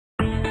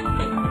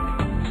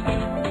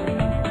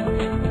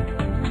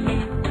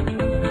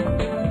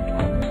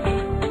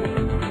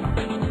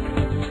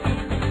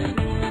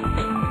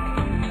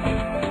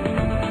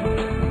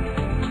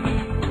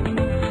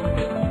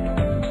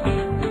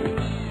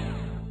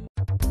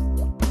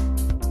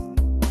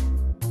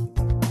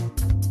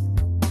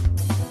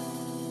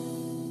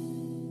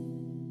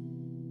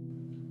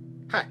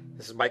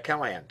This is Mike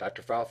Callahan,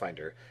 Dr.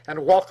 FileFinder,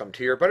 and welcome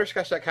to your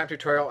Butterscotch.com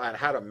tutorial on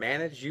how to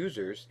manage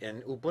users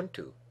in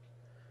Ubuntu.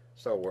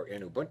 So we're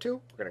in Ubuntu,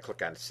 we're going to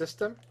click on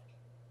System,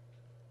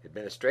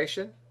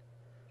 Administration,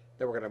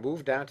 then we're going to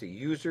move down to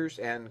Users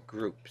and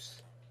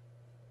Groups.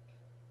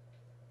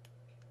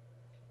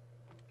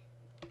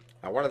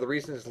 Now one of the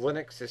reasons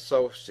Linux is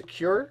so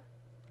secure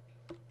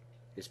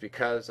is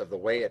because of the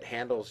way it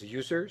handles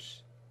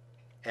users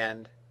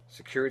and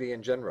security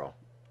in general.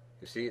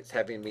 You see, it's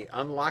having me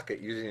unlock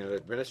it using an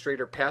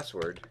administrator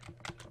password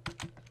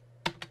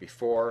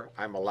before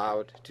I'm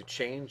allowed to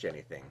change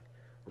anything.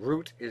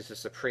 Root is the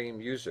supreme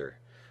user.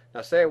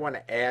 Now say I want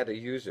to add a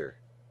user.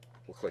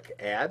 We'll click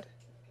Add.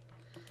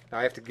 Now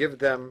I have to give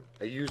them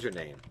a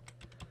username.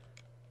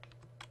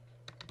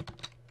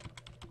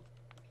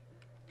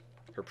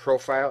 Her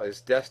profile is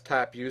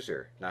desktop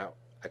user. Now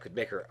I could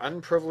make her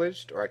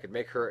unprivileged or I could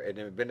make her an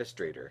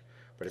administrator.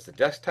 But as a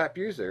desktop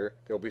user,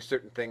 there will be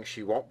certain things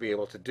she won't be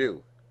able to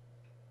do.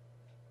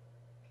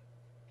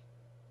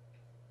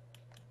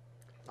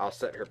 I'll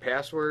set her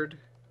password.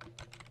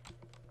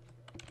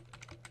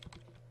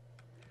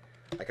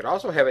 I could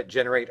also have it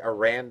generate a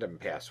random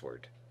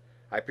password.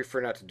 I prefer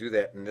not to do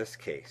that in this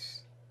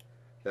case.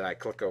 Then I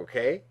click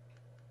OK,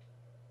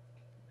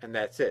 and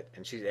that's it,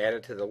 and she's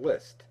added to the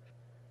list.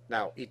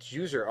 Now each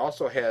user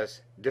also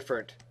has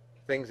different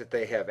things that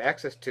they have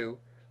access to.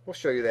 We'll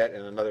show you that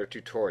in another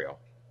tutorial.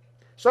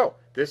 So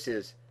this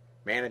is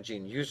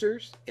managing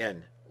users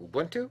in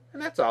Ubuntu, and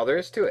that's all there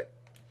is to it.